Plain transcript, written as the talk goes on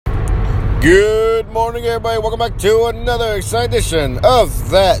Good morning, everybody. Welcome back to another exciting edition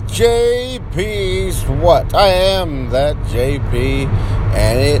of That JP's What. I am That JP,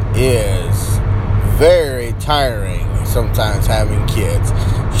 and it is very tiring sometimes having kids.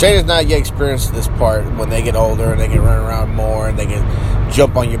 Shane has not yet experienced this part when they get older and they can run around more and they can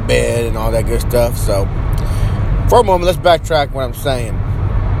jump on your bed and all that good stuff. So, for a moment, let's backtrack what I'm saying.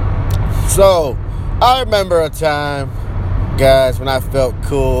 So, I remember a time, guys, when I felt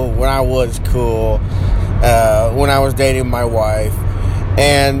cool, when I was cool, when I was dating my wife,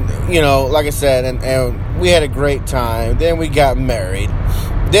 and, you know, like I said, and we had a great time. Then we got married.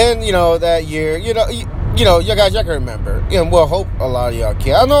 Then, you know, that year, you guys, y'all can remember. You know, well, hope a lot of y'all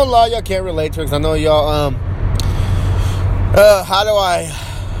can. I know a lot of y'all can't relate to it, because I know y'all, I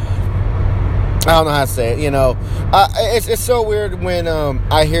don't know how to say it, you know. It's so weird when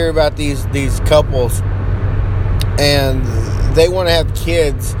I hear about these couples and they want to have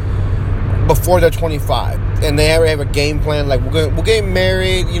kids before they're 25, and they already have a game plan. Like, we're getting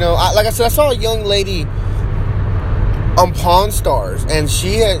married. You know, like I said, I saw a young lady on Pawn Stars, and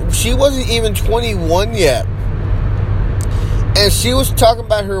she wasn't even 21 yet, and she was talking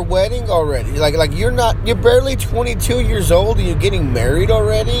about her wedding already. Like you're barely 22 years old, and you're getting married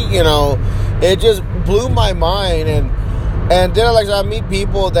already. You know, it just blew my mind. And then I meet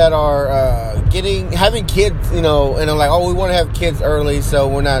people that are having kids, you know, and I'm like, oh, we want to have kids early so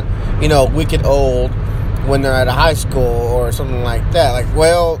we're not, you know, wicked old when they're at a high school or something like that. Like,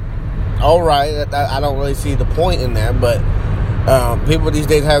 well, all right, I don't really see the point in that, but people these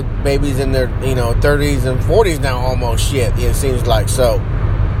days have babies in their, you know, 30s and 40s now almost, shit, it seems like. So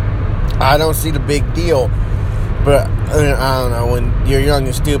I don't see the big deal. But I don't know, when you're young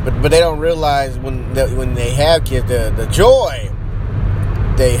and stupid, but they don't realize when they have kids, the joy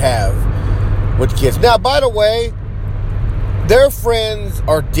they have with kids. Now, by the way, their friends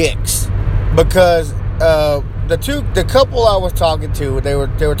are dicks, because the couple I was talking to, they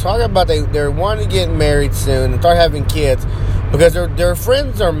were talking about they were wanting to get married soon and start having kids because their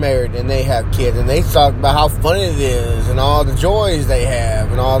friends are married and they have kids, and they talk about how fun it is and all the joys they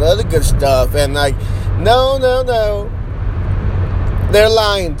have and all the other good stuff, and like, no. They're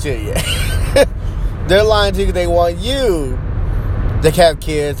lying to you. They're lying to you. They want you to have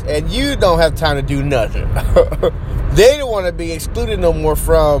kids, and you don't have time to do nothing. They don't want to be excluded no more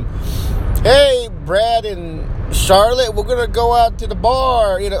from, hey, Brad and Charlotte, we're going to go out to the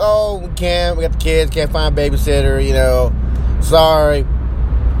bar. You know, oh, we can't. We got the kids. Can't find a babysitter, you know. Sorry.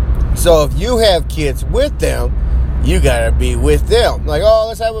 So if you have kids with them, you got to be with them. Like, oh,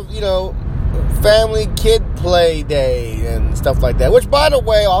 let's have a, you know, family kid play day and stuff like that. Which, by the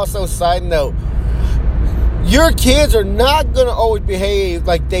way, also, side note, your kids are not going to always behave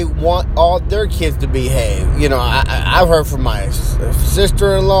like they want all their kids to behave. You know, I've heard from my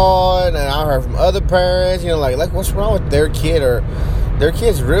sister-in-law, and I've heard from other parents, you know, like what's wrong with their kid, or their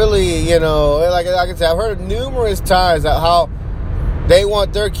kids really, you know, like I said, I've heard numerous times how they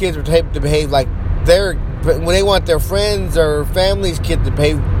want their kids to behave like when they want their friends or family's kids to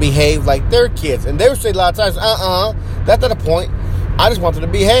behave like their kids. And they would say a lot of times, that's not the point. I just want them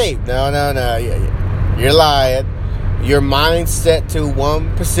to behave. No, you're lying. Your mind's set to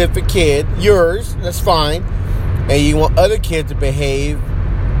one specific kid, yours, that's fine, and you want other kids to behave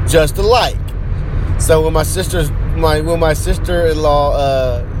just alike. So when my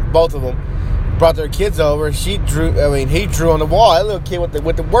sister-in-law, both of them, brought their kids over, he drew on the wall. That little kid with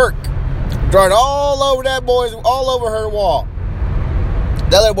the work, drawing all over all over her wall.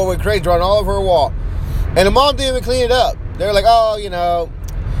 That little boy went crazy, drawing all over her wall. And the mom didn't even clean it up. They were like, oh, you know,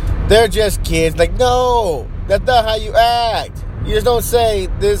 they're just kids. Like, no, that's not how you act. You just don't say,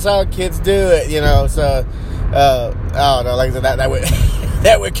 this is how kids do it, you know. So, I don't know, like that went,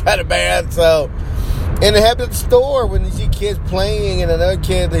 that went kind of bad. So, and it happened at the store when you see kids playing and another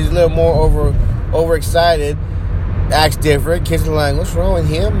kid that's a little more overexcited, acts different. Kids are like, what's wrong with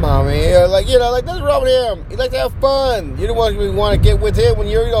him, mommy? Like, you know, like, nothing wrong with him. He likes to have fun. You're the one who want to get with him when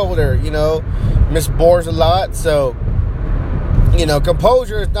you're older, you know. Miss Bores a lot, so, you know,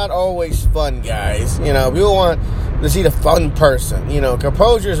 composure is not always fun, guys. You know, people want to see the fun person. You know,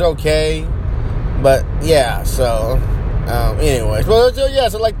 composure is okay, but, yeah, so, anyways. Well, so, yeah,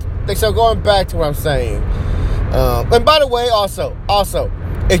 so going back to what I'm saying. And by the way, also,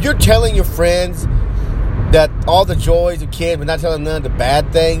 if you're telling your friends that all the joys of kids, but not telling none of the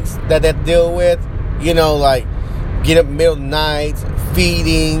bad things that they deal with, you know, like get up in the middle of the night,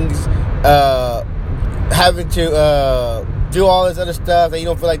 feedings, having to do all this other stuff that you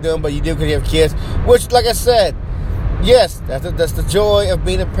don't feel like doing, but you do because you have kids, which, like I said, yes, that's the joy of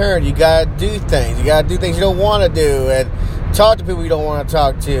being a parent. You gotta do things. You gotta do things you don't want to do, and talk to people you don't want to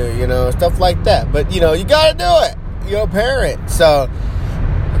talk to, you know, stuff like that. But, you know, you got to do it. You're a parent. So,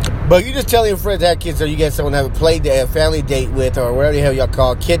 but you just tell your friends that kids, so you get someone to have a play date, a family date with, or whatever the hell y'all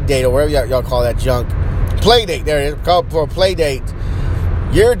call kid date, or whatever y'all call that junk. Play date. There it is. Call for a play date.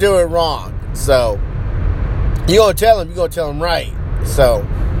 You're doing wrong. So, you're going to tell them right. So,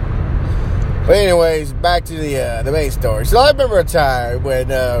 but anyways, back to the main story. So, I remember a time when,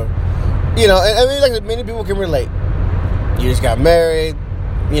 you know, and I mean, like many people can relate. You just got married.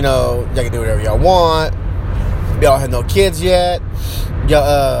 You know, y'all can do whatever y'all want. Y'all have no kids yet.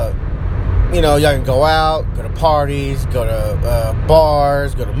 Y'all, you know, y'all can go out, go to parties, go to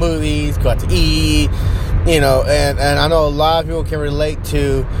bars, go to movies, go out to eat. You know, and I know a lot of people can relate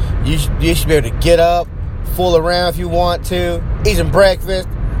to you should be able to get up, fool around if you want to, eat some breakfast,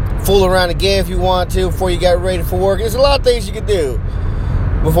 fool around again if you want to before you got ready for work. There's a lot of things you could do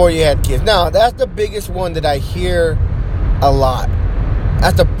before you had kids. Now, that's the biggest one that I hear a lot.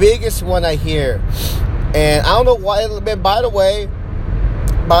 That's the biggest one I hear. And I don't know why. By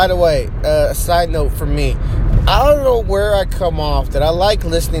the way, a side note for me, I don't know where I come off that I like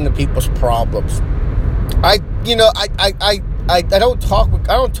listening to people's problems. I don't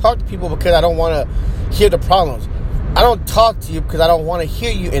talk to people because I don't want to hear the problems. I don't talk to you because I don't want to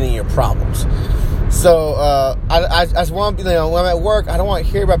hear you any of your problems. So I just want to be, you know, when I'm at work, I don't want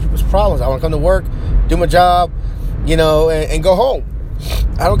to hear about people's problems. I want to come to work, do my job, you know, and go home.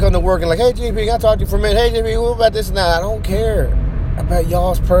 I don't come to work and like, hey, JP, can I talk to you for a minute? Hey, JP, what about this and that? I don't care about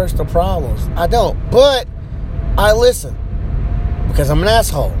y'all's personal problems. I don't. But I listen because I'm an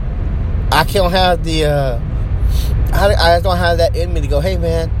asshole. I can't have the, I don't have that in me to go, hey,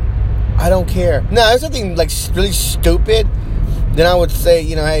 man, I don't care. Now, if something like really stupid, then I would say,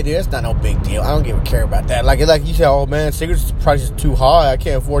 you know, hey, dude, that's not no big deal. I don't give a care about that. Like you say, oh, man, cigarettes price is too high. I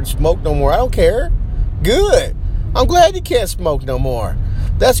can't afford to smoke no more. I don't care. Good. I'm glad you can't smoke no more.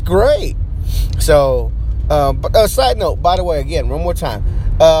 That's great. So, but side note, by the way, again, one more time.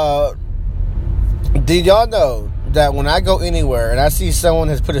 Did y'all know that when I go anywhere and I see someone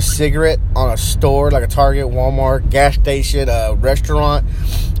has put a cigarette on a store, like a Target, Walmart, gas station, a restaurant,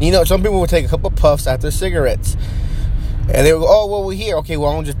 you know, some people will take a couple puffs after cigarettes. And they will go, oh, well, we're here. Okay,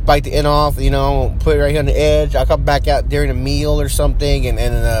 well, I'll just bite the end off, you know, I'll put it right here on the edge. I'll come back out during a meal or something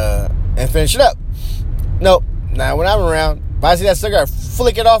and finish it up. Nope. Now, when I'm around, if I see that cigarette, I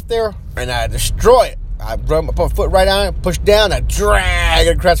flick it off there and I destroy it. I put my foot right on it, push down, I drag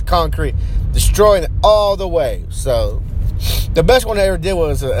it across the concrete, destroying it all the way. So, the best one I ever did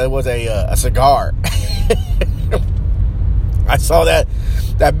was a cigar. I saw that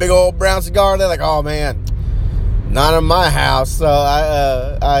big old brown cigar there, like, oh man, not in my house. So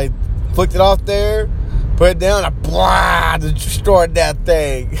I flicked it off there, put it down, I destroyed that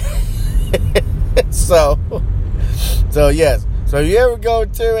thing. So yes. So if you ever go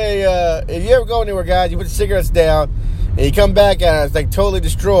anywhere, guys, you put the cigarettes down and you come back and it's like totally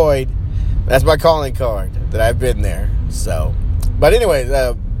destroyed. That's my calling card that I've been there. So, but anyways,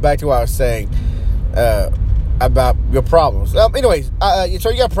 back to what I was saying about your problems. So you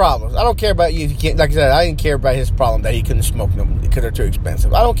got problems. I don't care about you if you can't. Like I said, I didn't care about his problem that he couldn't smoke them because they're too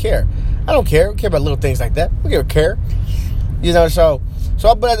expensive. I don't care. I don't care about little things like that. I don't care. You know. So.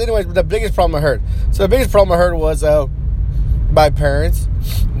 But anyways, the biggest problem I heard. So the biggest problem I heard was by parents,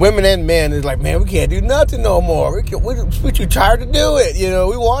 women and men, is like, man, we can't do nothing no more. We're too tired to do it. You know,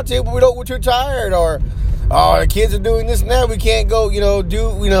 we want to, but we're too tired. Or, oh, the kids are doing this and that. We can't go, do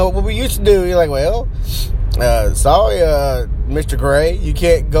what we used to do. You're like, well, sorry, Mr. Gray, you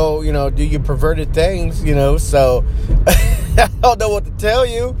can't go, do your perverted things, so I don't know what to tell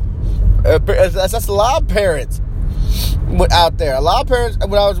you. That's a lot of parents out there. A lot of parents,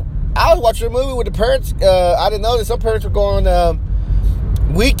 when I was watching a movie with the parents, I didn't know that some parents were going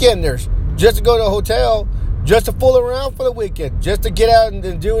weekenders just to go to a hotel, just to fool around for the weekend, just to get out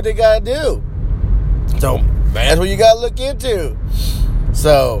and do what they got to do. So that's what you got to look into.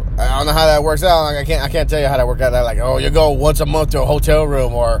 So I don't know how that works out. I can't tell you how that works out. Like, oh, you go once a month to a hotel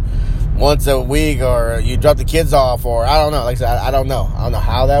room, or once a week, or you drop the kids off, or I don't know. Like I said, I don't know. I don't know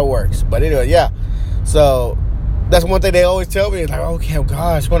how that works. But anyway, yeah. So that's one thing they always tell me. It's like, okay, oh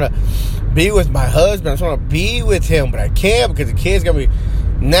God, I just want to be with my husband. I just want to be with him, but I can't because the kid's going to be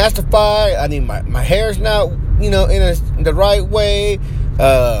nastified. I need my hair's not, in the right way.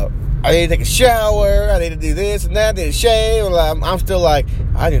 I need to take a shower. I need to do this and that. I need to shave. I'm still like,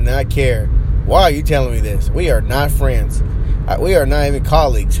 I do not care. Why are you telling me this? We are not friends. We are not even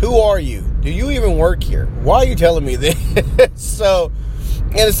colleagues. Who are you? Do you even work here? Why are you telling me this? So,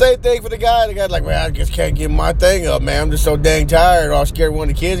 and the same thing for the guy. The guy's like, man, I just can't get my thing up, man. I'm just so dang tired. I'm scared one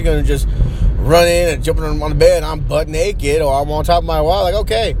of the kids is going to just running and jumping on the bed, and I'm butt naked, or I'm on top of my wall. Like,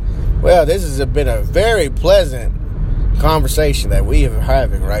 okay, well, this has been a very pleasant conversation that we are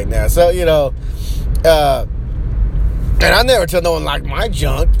having right now. So, and I never tell no one like my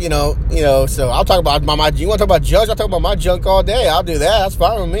junk, so I'll talk about you want to talk about junk? I'll talk about my junk all day. I'll do that. That's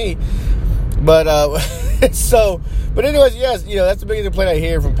fine with me. But, but anyways, yes, that's the biggest complaint I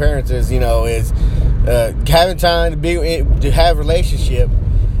hear from parents is having time to have a relationship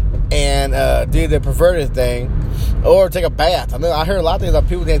and do the perverted thing or take a bath. I heard a lot of things about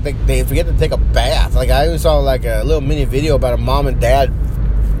people that they forget to take a bath. Like, I even saw like a little mini video about a mom and dad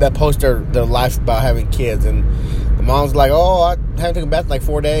that post their life about having kids, and the mom's like, oh, I haven't taken a bath in like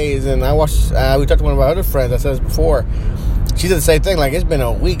 4 days, and I watched, we talked to one of my other friends, I said this before, she did the same thing, like, it's been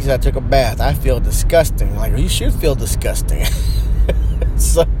a week since I took a bath, I feel disgusting. Like, you should feel disgusting.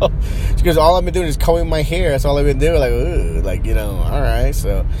 So, she goes, all I've been doing is combing my hair, that's all I've been doing, like, ooh, like, alright,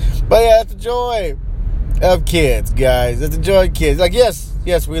 so, but yeah, that's the joy of kids, guys, that's the joy of kids. Like,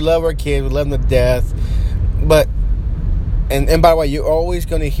 yes, we love our kids, we love them to death, but, and by the way, you're always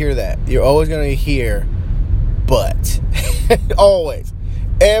going to hear that, you're always going to hear, but, always,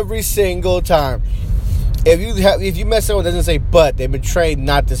 every single time. If you met someone that doesn't say but, they've been trained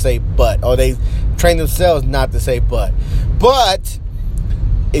not to say but, or they train themselves not to say but. But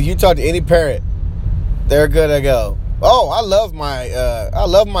if you talk to any parent, they're gonna go, oh, I love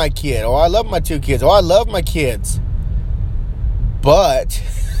my kid, or I love my 2 kids, or I love my kids, but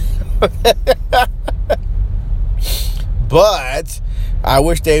I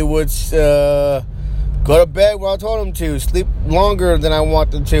wish they would go to bed when I told them to, sleep longer than I want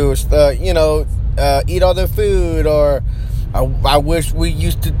them to, eat all their food, or I wish me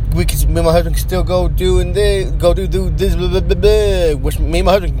and my husband could still go do this, blah, blah, blah, blah. Wish me and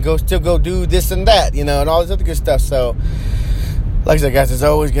my husband can still go do this and that, and all this other good stuff. So, like I said, guys, there's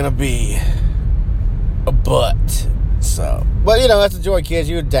always gonna be a but. So, but that's the joy, kids.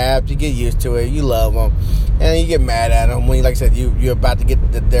 You adapt, you get used to it, you love them, and you get mad at them when, like I said, you're about to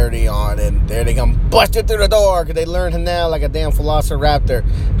get the dirty on, and there they come busting through the door because they learned now, like a damn velociraptor,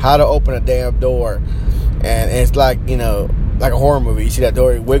 how to open a damn door. And it's like, like a horror movie. You see that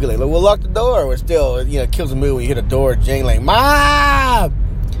door wiggling. Like, we'll lock the door. But still, it kills the mood when you hear the door jingling. Mom!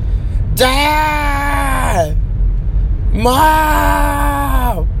 Dad!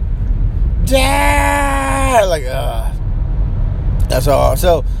 Mom! Dad! Like, that's all.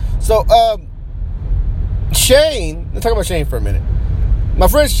 So, Shane, let's talk about Shane for a minute. My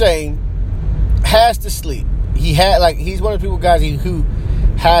friend Shane has to sleep. He's one of the people, guys, who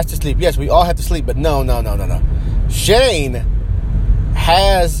has to sleep. Yes, we all have to sleep, but no. Shane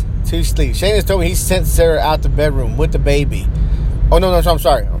has to sleep. Shane has told me he sent Sarah out the bedroom with the baby. Oh, no, I'm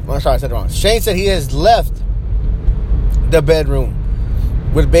sorry. I said it wrong. Shane said he has left the bedroom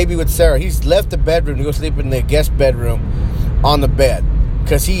with the baby with Sarah. He's left the bedroom to go sleep in the guest bedroom on the bed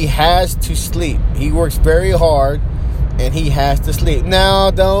because he has to sleep. He works very hard and he has to sleep. Now,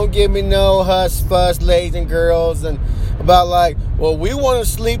 don't give me no huss fuss, ladies and girls, and about like, well, we want to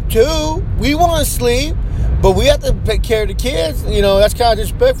sleep too. We want to sleep, but we have to take care of the kids. That's kind of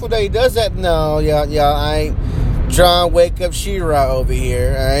disrespectful that he does that. No, yeah, I ain't trying to wake up She-Ra over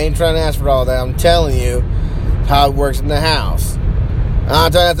here. I ain't trying to ask for all that. I'm telling you how it works in the house.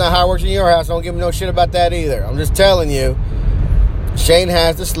 I'm telling you that's not how it works in your house. Don't give me no shit about that either. I'm just telling you, Shane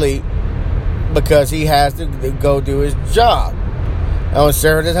has to sleep because he has to go do his job. Oh,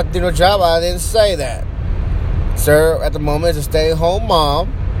 Sarah doesn't have to do no job. I didn't say that. Sarah, at the moment, is a stay-at-home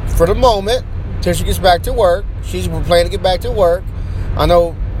mom for the moment till she gets back to work. She's planning to get back to work. I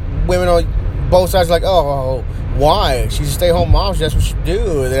know women on both sides are like, oh, why? She's a stay-at-home mom. That's what she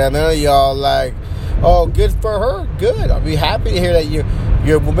do. And I know y'all like, oh, good for her. Good. I'll be happy to hear that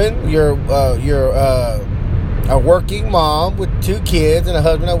you're a woman. You're a working mom with 2 kids and a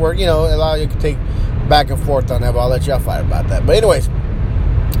husband at work. A lot of you can take back and forth on that, but I'll let y'all fight about that. But anyways,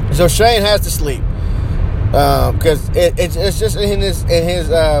 so Shane has to sleep because it's just in his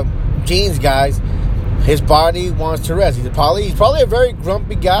genes, guys. His body wants to rest. He's probably a very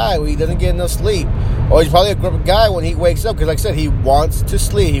grumpy guy when he doesn't get enough sleep, or he's probably a grumpy guy when he wakes up because, like I said, he wants to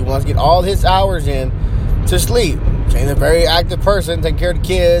sleep. He wants to get all his hours in to sleep. Shane's a very active person, taking care of the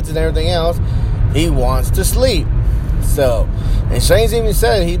kids and everything else. He wants to sleep. So, and Shane's even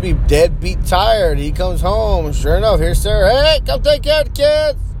said he'd be deadbeat tired. He comes home, and sure enough, here's Sarah. Hey, come take care of the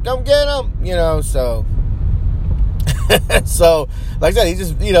kids. Come get them. So. So, like I said, he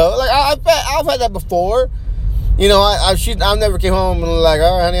just, I've had that before. I never came home and like,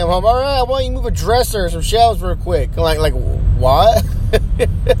 all right, honey, I'm home. All right, why don't you move a dresser or some shelves real quick? I'm like what?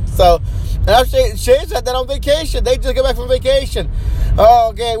 So, And Shane said that on vacation. They just got back from vacation. Oh,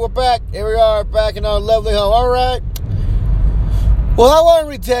 okay, we're back. Here we are, back in our lovely home. All right. Well, I want to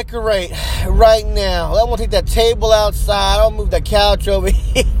redecorate right now. I want to take that table outside. I'll move that couch over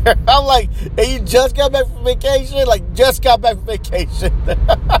here. I'm like, hey, you just got back from vacation? Like, just got back from vacation.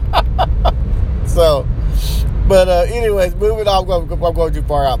 So, but anyways, moving on. I'm going too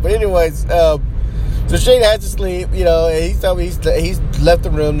far out. But anyways, so Shane has to sleep, you know, and he's told me he's left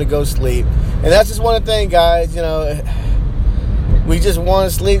the room to go sleep. And that's just one thing, guys, you know. We just want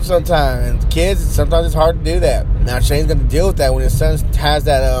to sleep sometimes. And kids, sometimes it's hard to do that. Now, Shane's going to deal with that when his son has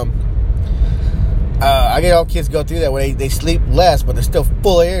that, I get all kids go through that where they sleep less, but they're still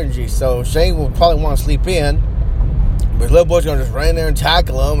full of energy. So Shane will probably want to sleep in. But his little boy's going to just run in there and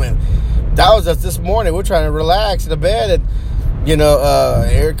tackle him. And that was us this morning. We're trying to relax in the bed. And, you know,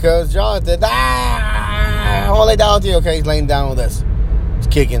 here comes Jonathan. I want to lay down with you. Okay, he's laying down with us. He's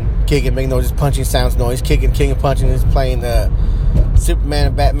kicking, making those punching sounds noise. Kicking, punching. He's playing Superman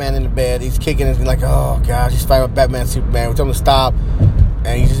and Batman in the bed. He's kicking and he's like, oh gosh, he's fighting with Batman and Superman. We tell him to stop.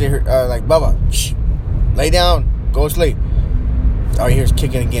 And you just hear like, Bubba, shh, lay down, go to sleep. All you hear is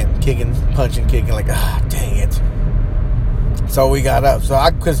kicking again, punching, like, dang it. So we got up. So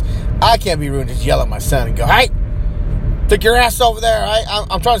because I can't be rude and just yell at my son and go, hey, take your ass over there.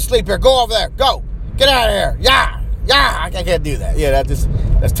 I'm trying to sleep here. Go over there. Go. Get out of here. Yeah. I can't do that. Yeah, that's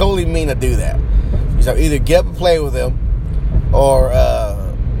totally mean to do that. So either get up and play with him, or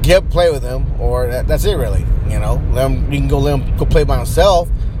that's it really. You know, you can let him go play by himself.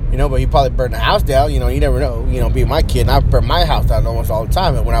 You know, but he probably burned the house down. You know, you never know. You know, being my kid, and I burned my house down almost all the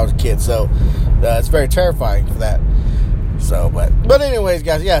time when I was a kid. So it's very terrifying for that. So, but anyways,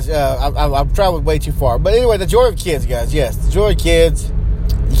 guys, yes, I've traveled way too far. But anyway, the joy of kids, guys. Yes, the joy of kids.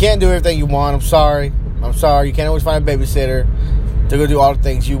 You can't do everything you want. I'm sorry. You can't always find a babysitter to go do all the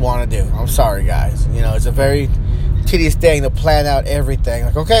things you want to do. I'm sorry, guys. You know, it's a very tedious thing to plan out everything.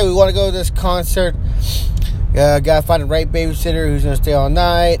 Like, okay, we want to go to this concert. Gotta find the right babysitter who's going to stay all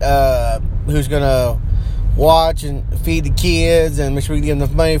night, who's going to watch and feed the kids and make sure we get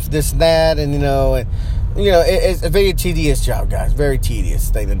enough money for this and that. And, it's a very tedious job, guys. Very tedious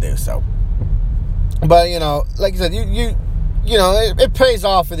thing to do. So, but, like I said, it pays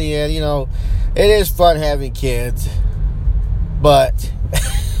off in the end. It is fun having kids, but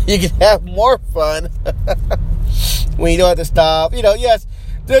you can have more fun when you don't have to stop. Yes,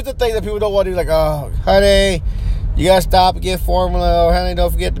 there's the thing that people don't want to do, like, oh, honey, you got to stop and get formula. Oh, honey,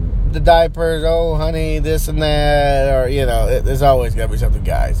 don't forget the diapers. Oh, honey, this and that. Or, there's always got to be something,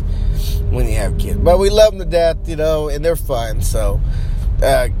 guys, when you have kids. But we love them to death, and they're fun. So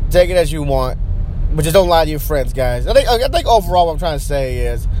take it as you want. But just don't lie to your friends, guys. I think overall what I'm trying to say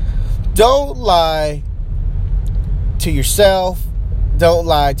is don't lie to yourself. Don't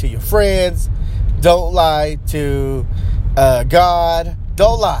lie to your friends. Don't lie to God.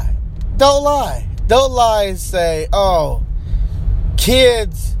 Don't lie. Don't lie. Don't lie and say, oh,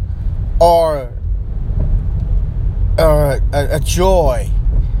 kids are a joy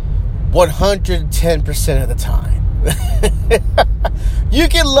 110% of the time. You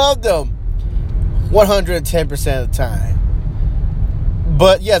can love them 110% of the time.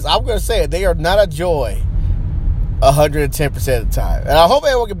 But yes, I'm going to say it. They are not a joy 110% of the time. And I hope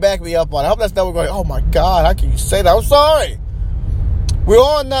everyone can back me up on it. I hope that's not what we're going, oh my God, how can you say that? I'm sorry. We're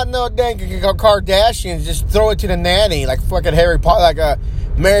all not no dang Kardashians. Just throw it to the nanny like fucking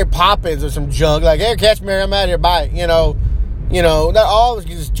Mary Poppins or some junk. Like, hey, catch Mary, I'm out of here. Bye. Not all of us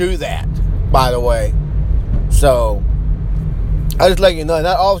can just do that, by the way. So I just let you know,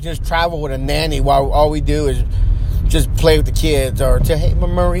 not all of us can just travel with a nanny while all we do is just play with the kids or say, hey,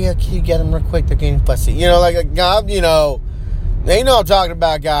 Maria, can you get them real quick? They're getting fussy. They know what I'm talking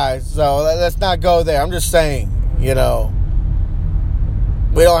about, guys. So let's not go there. I'm just saying,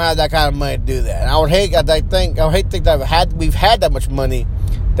 we don't have that kind of money to do that. And I would hate to think that we've had that much money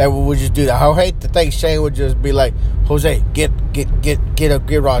that we would just do that. I would hate to think Shane would just be like, Jose, get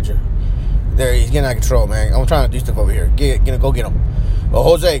Roger. There, he's getting out of control, man. I'm trying to do stuff over here. Go get him. Well,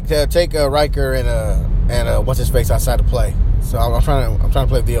 Jose, take Riker and what's his face outside to play. So I'm trying to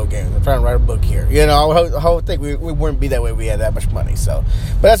play video games. I'm trying to write a book here. I would think we wouldn't be that way if we had that much money. So,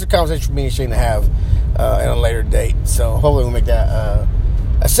 but that's a conversation for me and Shane to have at a later date. So hopefully we'll make that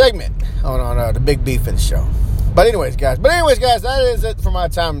a segment on the big beef in the show. But anyways, guys, that is it for my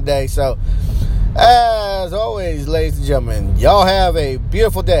time today. So, as always, ladies and gentlemen, y'all have a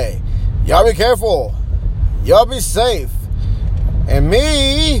beautiful day. Y'all be careful. Y'all be safe. And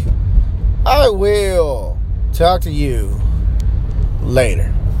me, I will talk to you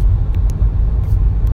later.